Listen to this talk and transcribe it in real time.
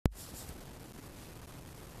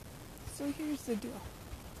So here's the deal.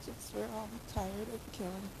 Just we're all tired of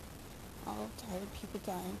killing, all tired of people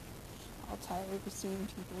dying, all tired of seeing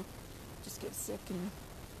people just get sick and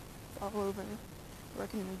fall over,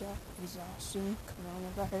 working their death, exhaustion,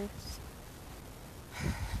 coronavirus,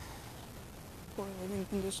 poor living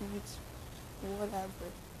conditions,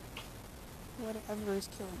 whatever is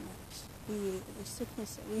killing us. The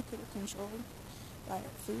sickness that we could have controlled by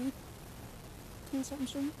our food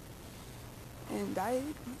consumption and diet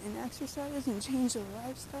and exercise and change their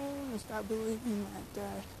lifestyle and stop believing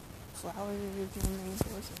that flour is your main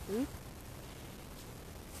source of food.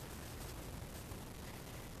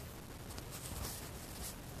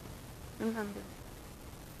 Remember,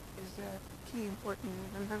 is that key important.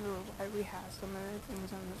 Remember why we have some of the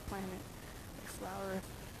things on this planet. Like flour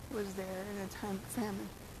was there in a time of famine.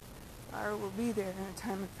 Flour will be there in a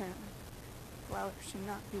time of famine. Flour should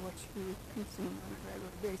not be what you consume on a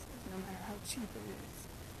regular basis, no matter how cheap it is.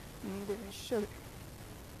 Neither is sugar.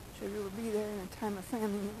 Sugar will be there in a time of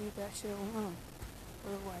famine. You leave that shit alone.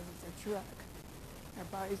 Otherwise, it's a drug. Our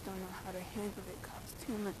bodies don't know how to handle it. Cause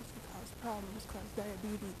tumors, cause problems, cause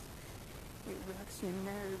diabetes. It wrecks your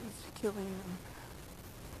nerves, killing them.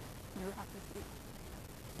 Neuropathy.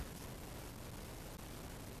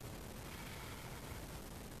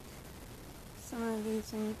 Some of these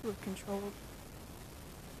things were controlled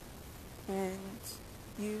and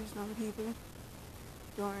used on people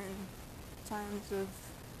during times of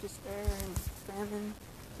despair and famine,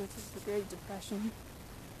 such as the Great Depression,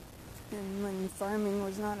 and when farming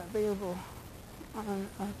was not available on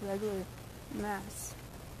a regular mass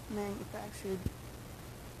manufactured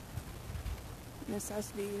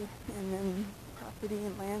necessity, and then property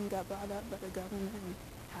and land got bought up by the government, and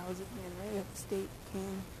housing and real estate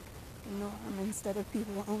became the norm instead of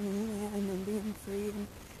people owning land and being free and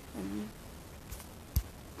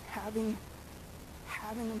having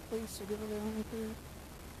a place to grow their own food,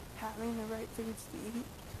 having the right foods to eat,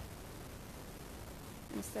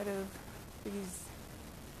 instead of these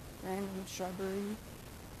random shrubbery.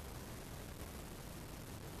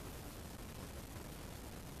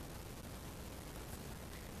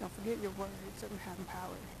 Don't forget your words don't have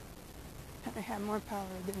power. They have more power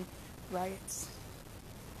than riots.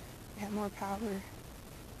 They have more power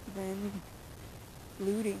than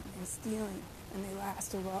looting and stealing, and they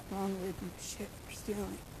last a lot longer than shit for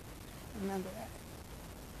stealing. Remember that.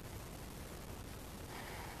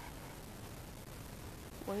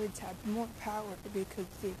 Words have more power because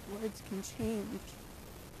words can change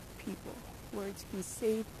people. Words can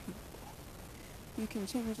save people. You can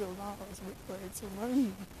change the laws with words, so learn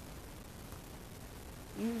them.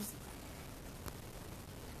 Use them.